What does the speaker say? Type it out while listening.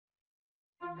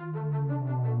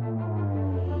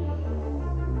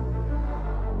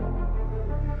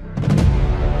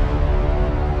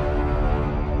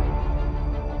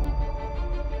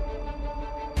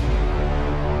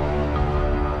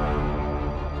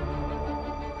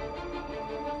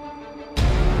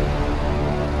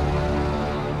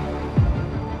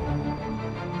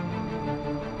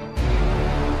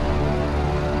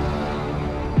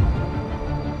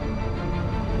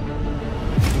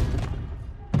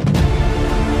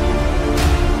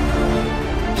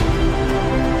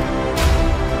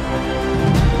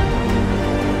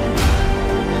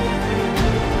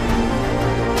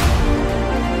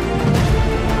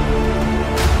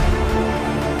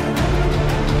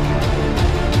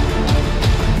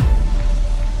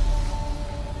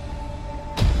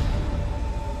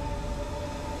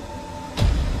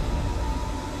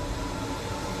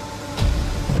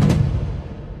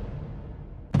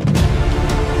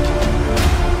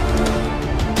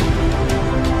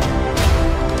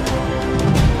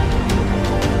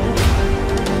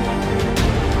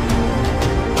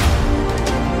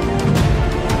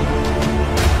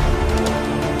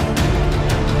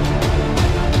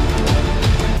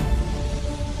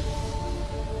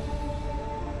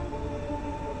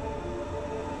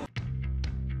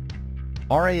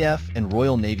RAF and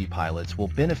Royal Navy pilots will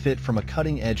benefit from a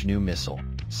cutting-edge new missile,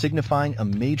 signifying a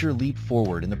major leap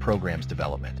forward in the program's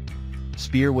development.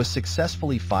 SPEAR was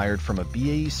successfully fired from a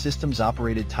BAE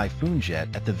Systems-operated Typhoon jet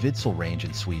at the Vidsel range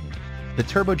in Sweden. The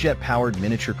turbojet-powered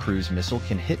miniature cruise missile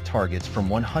can hit targets from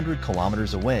 100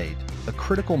 kilometers away. A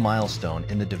critical milestone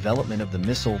in the development of the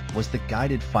missile was the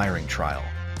guided firing trial,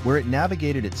 where it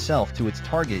navigated itself to its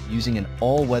target using an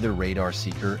all-weather radar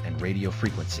seeker and radio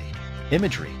frequency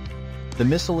imagery. The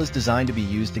missile is designed to be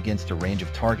used against a range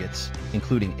of targets,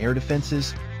 including air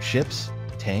defenses, ships,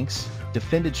 tanks,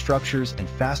 defended structures, and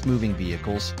fast-moving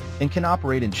vehicles, and can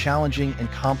operate in challenging and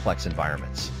complex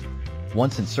environments.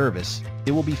 Once in service,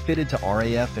 it will be fitted to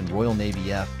RAF and Royal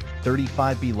Navy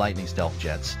F-35B Lightning stealth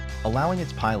jets, allowing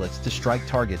its pilots to strike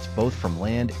targets both from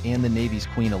land and the Navy's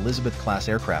Queen Elizabeth-class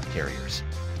aircraft carriers.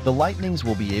 The Lightnings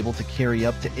will be able to carry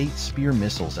up to 8 Spear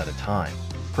missiles at a time,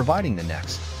 providing the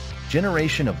next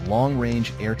generation of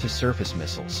long-range air-to-surface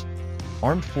missiles.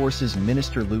 Armed Forces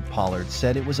Minister Luke Pollard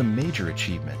said it was a major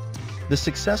achievement. The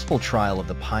successful trial of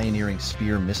the pioneering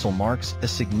Spear missile marks a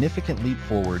significant leap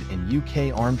forward in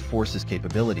UK Armed Forces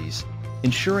capabilities,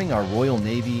 ensuring our Royal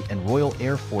Navy and Royal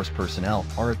Air Force personnel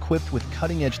are equipped with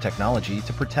cutting-edge technology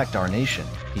to protect our nation,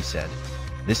 he said.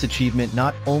 This achievement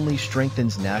not only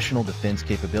strengthens national defense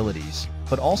capabilities,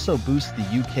 but also boosts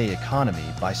the UK economy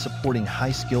by supporting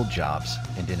high-skilled jobs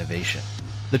and innovation.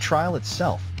 The trial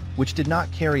itself, which did not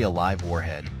carry a live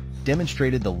warhead,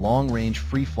 demonstrated the long-range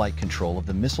free flight control of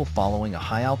the missile following a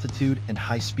high-altitude and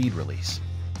high-speed release.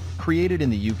 Created in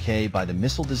the UK by the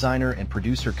missile designer and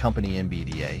producer company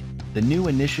MBDA, the new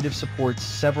initiative supports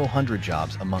several hundred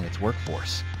jobs among its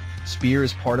workforce. SPEAR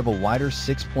is part of a wider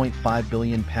 £6.5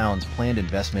 billion planned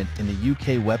investment in the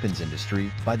UK weapons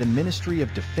industry by the Ministry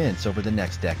of Defence over the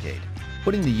next decade,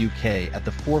 putting the UK at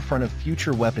the forefront of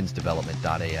future weapons development.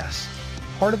 As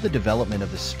part of the development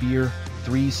of the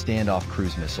SPEAR-3 standoff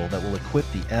cruise missile that will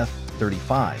equip the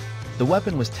F-35, the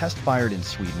weapon was test-fired in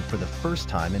Sweden for the first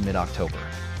time in mid-October.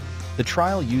 The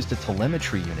trial used a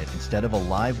telemetry unit instead of a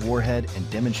live warhead and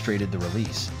demonstrated the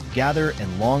release, gather,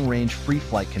 and long-range free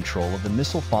flight control of the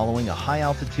missile following a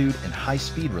high-altitude and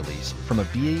high-speed release from a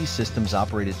BAE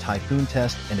Systems-operated Typhoon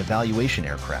test and evaluation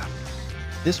aircraft.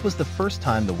 This was the first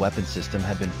time the weapon system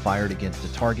had been fired against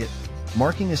a target,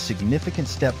 marking a significant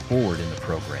step forward in the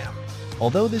program.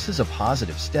 Although this is a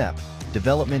positive step,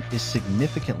 development is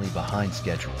significantly behind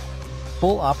schedule.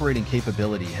 Full operating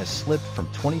capability has slipped from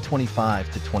 2025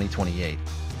 to 2028,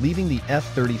 leaving the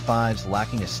F-35s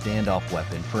lacking a standoff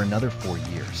weapon for another 4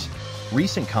 years.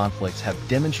 Recent conflicts have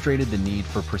demonstrated the need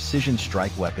for precision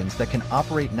strike weapons that can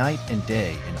operate night and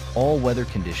day in all-weather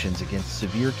conditions against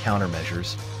severe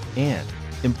countermeasures and,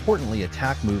 importantly,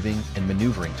 attack moving and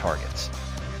maneuvering targets.